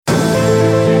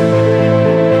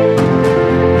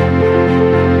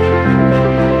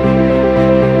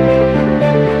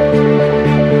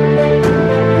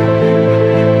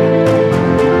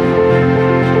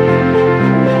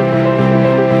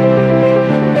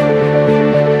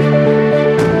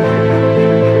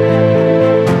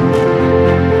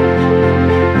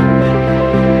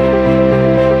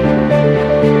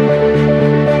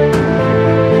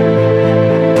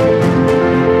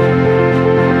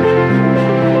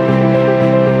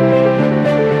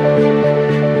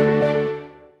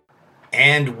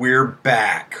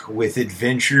with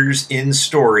Adventures in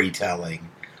Storytelling,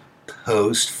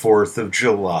 post 4th of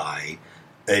July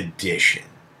edition.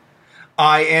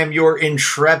 I am your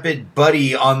intrepid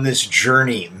buddy on this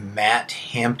journey, Matt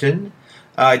Hampton.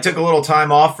 I took a little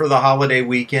time off for the holiday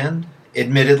weekend.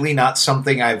 Admittedly, not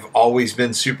something I've always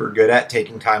been super good at,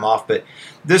 taking time off, but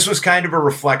this was kind of a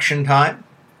reflection time.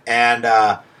 And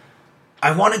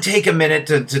I want to take a minute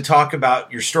to talk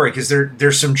about your story, because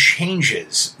there's some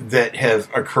changes that have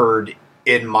occurred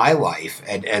in my life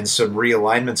and some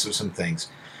realignments of some things.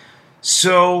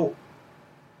 So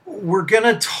we're going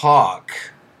to talk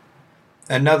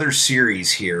another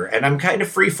series here, and I'm kind of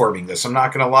freeforming this. I'm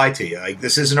not going to lie to you. Like,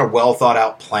 this isn't a well thought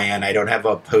out plan. I don't have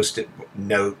a post-it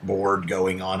note board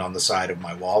going on the side of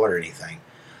my wall or anything.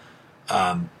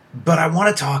 But I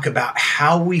want to talk about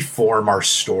how we form our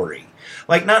story.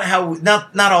 Like, not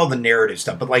all the narrative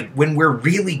stuff, but like when we're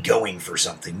really going for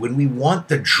something, when we want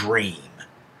the dream,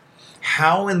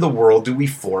 how in the world do we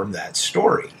form that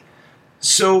story?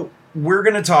 So we're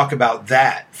going to talk about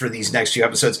that for these next few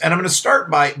episodes. And I'm going to start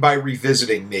by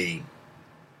revisiting me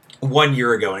 1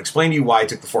 year ago and explain to you why I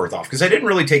took the 4th off. Because I didn't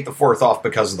really take the 4th off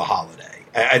because of the holiday.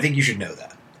 I think you should know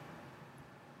that.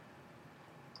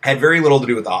 Had very little to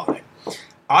do with the holiday.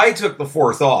 I took the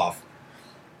 4th off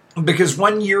because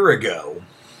 1 year ago,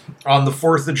 on the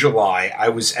 4th of July, I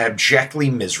was abjectly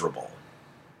miserable.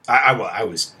 I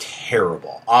was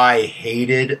terrible. I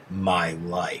hated my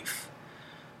life.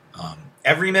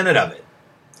 Every minute of it.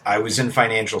 I was in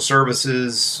financial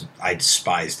services. I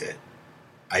despised it.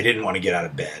 I didn't want to get out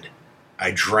of bed.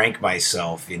 I drank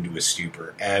myself into a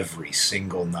stupor every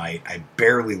single night. I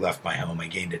barely left my home. I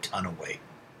gained a ton of weight.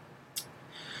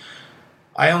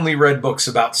 I only read books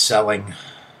about selling.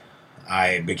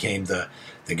 I became the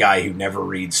guy who never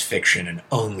reads fiction and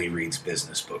only reads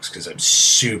business books because I'm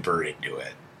super into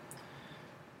it.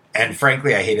 And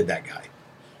frankly, I hated that guy.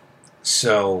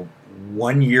 So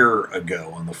 1 year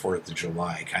ago on the 4th of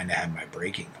July, I kind of had my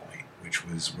breaking point, which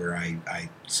was where I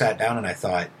sat down and I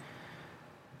thought,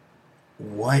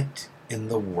 what in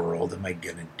the world am I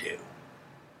going to do?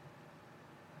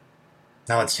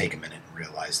 Now let's take a minute and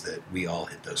realize that we all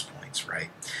hit those points, right?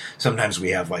 Sometimes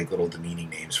we have like little demeaning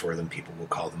names for them. People will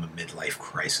call them a midlife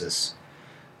crisis.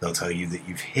 They'll tell you that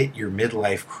you've hit your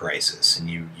midlife crisis and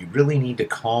you really need to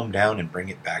calm down and bring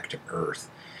it back to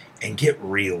earth and get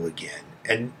real again.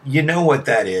 And you know what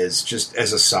that is, just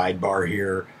as a sidebar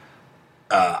here,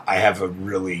 I have a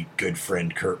really good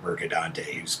friend, Kurt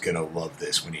Mercadante, who's going to love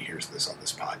this when he hears this on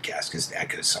this podcast, because that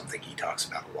echoes something he talks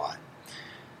about a lot.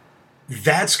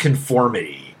 That's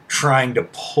conformity trying to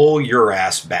pull your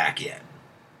ass back in.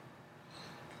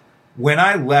 When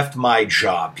I left my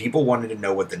job, people wanted to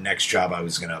know what the next job I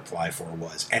was going to apply for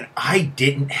was, and I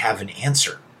didn't have an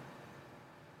answer.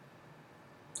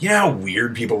 You know how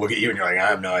weird people look at you and you're like, I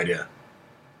have no idea.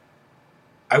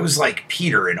 I was like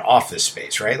Peter in Office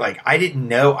Space, right? Like, I didn't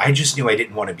know. I just knew I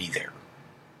didn't want to be there.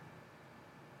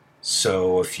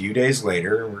 So a few days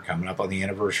later, we're coming up on the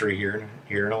anniversary here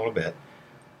in a little bit,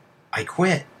 I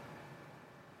quit.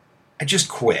 I just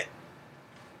quit.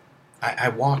 I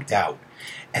walked out.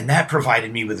 And that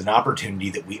provided me with an opportunity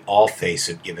that we all face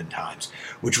at given times,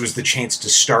 which was the chance to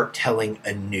start telling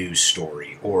a new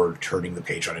story or turning the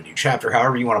page on a new chapter,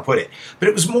 however you want to put it. But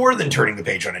it was more than turning the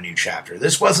page on a new chapter.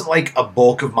 This wasn't like a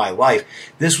bulk of my life.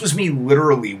 This was me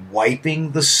literally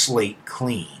wiping the slate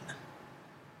clean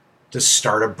to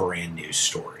start a brand new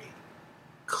story.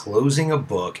 Closing a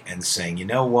book and saying, you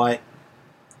know what?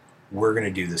 We're going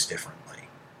to do this differently.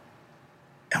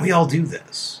 And we all do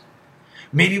this.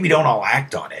 Maybe we don't all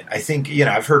act on it. I think,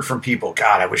 I've heard from people,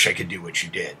 God, I wish I could do what you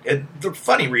did. And the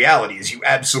funny reality is you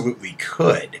absolutely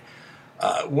could.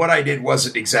 What I did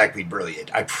wasn't exactly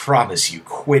brilliant. I promise you,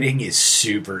 quitting is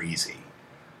super easy.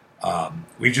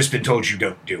 We've just been told you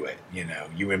don't do it.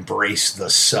 You embrace the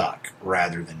suck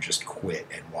rather than just quit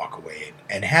and walk away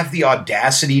and have the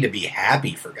audacity to be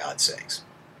happy, for God's sakes.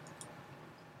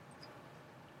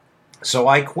 So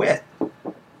I quit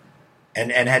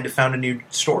and had to found a new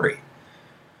story.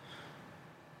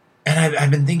 And I've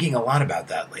been thinking a lot about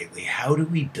that lately. How do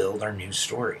we build our new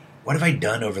story? What have I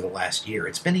done over the last year?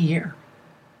 It's been a year.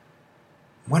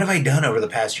 What have I done over the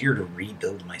past year to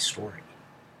rebuild my story?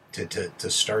 To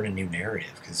start a new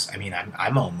narrative? Because,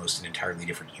 I'm almost an entirely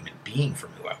different human being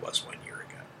from who I was 1 year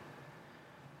ago.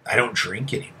 I don't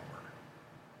drink anymore.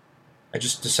 I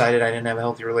just decided I didn't have a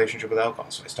healthy relationship with alcohol,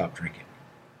 so I stopped drinking.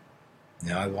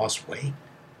 I lost weight.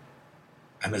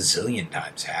 I'm a zillion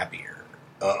times happier.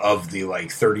 Of the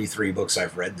 33 books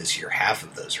I've read this year, half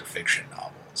of those are fiction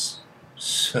novels.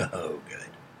 So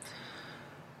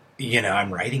good.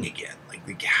 I'm writing again.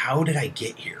 Like, how did I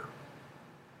get here?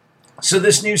 So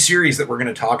this new series that we're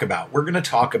going to talk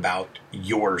about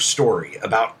your story,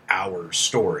 about our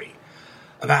story,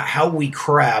 about how we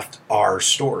craft our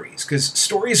stories, because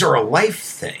stories are a life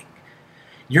thing.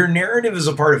 Your narrative is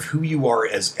a part of who you are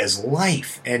as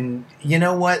life. And you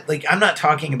know what? Like, I'm not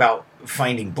talking about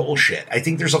finding bullshit. I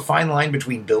think there's a fine line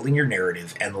between building your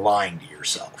narrative and lying to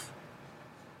yourself.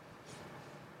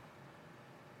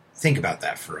 Think about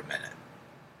that for a minute.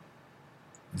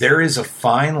 There is a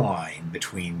fine line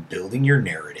between building your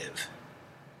narrative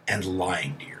and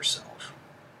lying to yourself.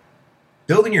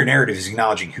 Building your narrative is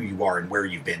acknowledging who you are and where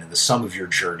you've been and the sum of your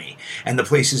journey and the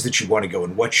places that you want to go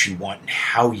and what you want and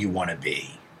how you want to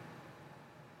be.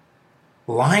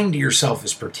 Lying to yourself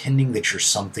is pretending that you're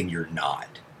something you're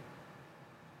not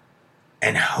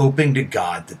and hoping to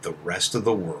God that the rest of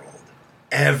the world,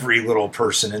 every little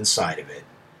person inside of it,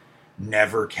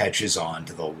 never catches on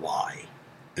to the lie,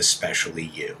 especially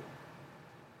you.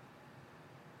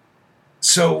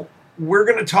 So we're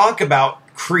going to talk about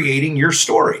creating your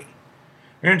story.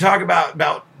 We're going to talk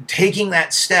about taking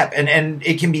that step, and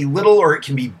it can be little or it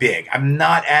can be big. I'm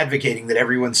not advocating that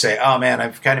everyone say, oh man,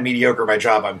 I'm kind of mediocre at my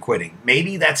job, I'm quitting.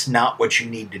 Maybe that's not what you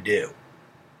need to do.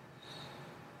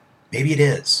 Maybe it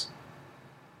is.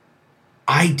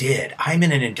 I did. I'm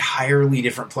in an entirely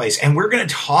different place, and we're going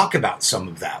to talk about some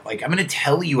of that. Like, I'm going to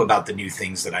tell you about the new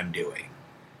things that I'm doing.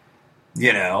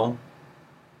 You know?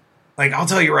 Like, I'll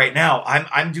tell you right now,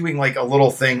 I'm doing like a little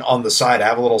thing on the side. I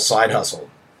have a little side hustle.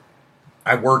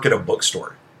 I work at a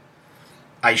bookstore.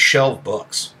 I shelve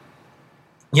books.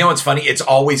 You know what's funny? It's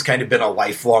always kind of been a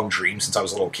lifelong dream since I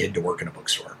was a little kid to work in a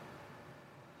bookstore.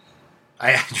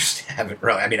 I just haven't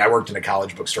really. I mean, I worked in a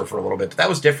college bookstore for a little bit, but that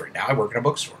was different. Now I work in a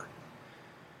bookstore.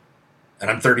 And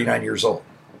I'm 39 years old.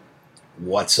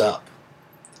 What's up?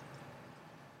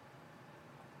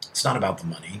 It's not about the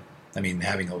money. I mean,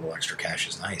 having a little extra cash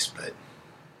is nice, but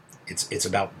it's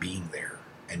about being there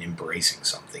and embracing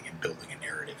something and building a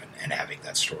narrative and having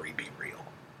that story be real.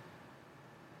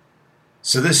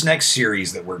 So this next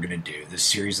series that we're going to do, this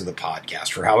series of the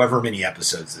podcast, for however many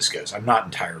episodes this goes, I'm not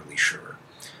entirely sure.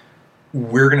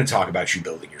 We're going to talk about you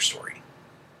building your story,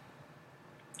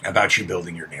 about you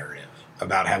building your narrative,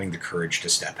 about having the courage to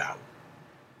step out.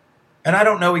 And I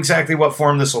don't know exactly what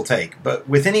form this will take, but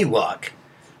with any luck,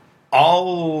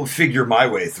 I'll figure my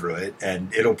way through it,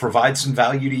 and it'll provide some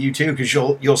value to you too, because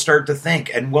you'll start to think.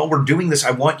 And while we're doing this,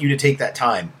 I want you to take that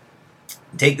time.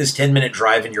 Take this 10-minute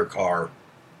drive in your car,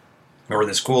 or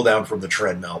this cool down from the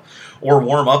treadmill, or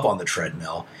warm up on the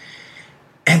treadmill,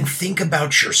 and think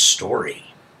about your story.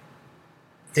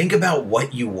 Think about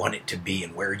what you want it to be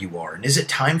and where you are. And is it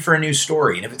time for a new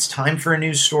story? And if it's time for a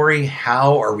new story,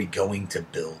 how are we going to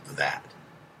build that?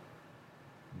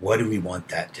 What do we want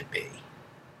that to be?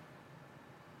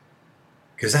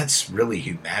 Because that's really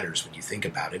who matters when you think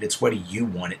about it. It's what do you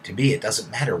want it to be? It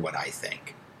doesn't matter what I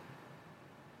think.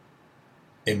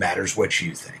 It matters what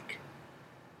you think.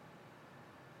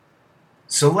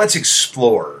 So let's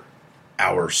explore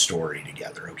our story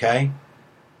together, okay?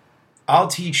 I'll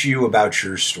teach you about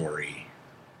your story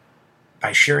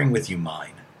by sharing with you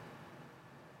mine.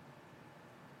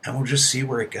 And we'll just see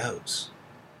where it goes.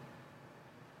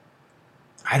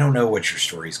 I don't know what your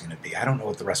story is going to be. I don't know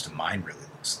what the rest of mine really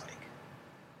looks like.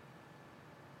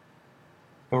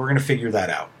 But we're going to figure that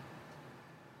out.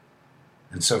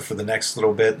 And so for the next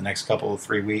little bit, the next couple of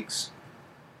 3 weeks,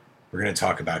 we're going to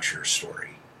talk about your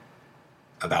story,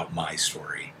 about my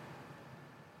story,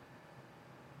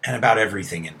 and about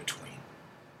everything in between.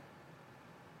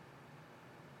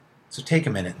 So take a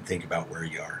minute and think about where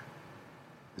you are.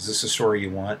 Is this a story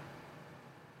you want?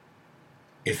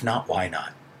 If not, why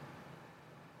not?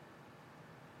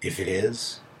 If it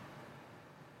is,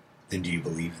 then do you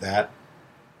believe that?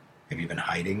 Have you been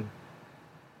hiding?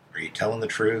 Are you telling the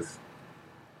truth?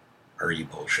 Or are you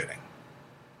bullshitting?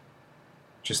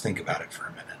 Just think about it for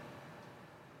a minute.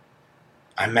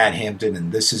 I'm Matt Hampton,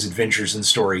 and this is Adventures in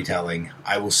Storytelling.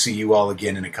 I will see you all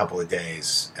again in a couple of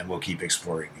days, and we'll keep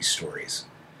exploring these stories.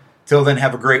 Till then,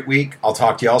 have a great week. I'll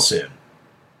talk to you all soon.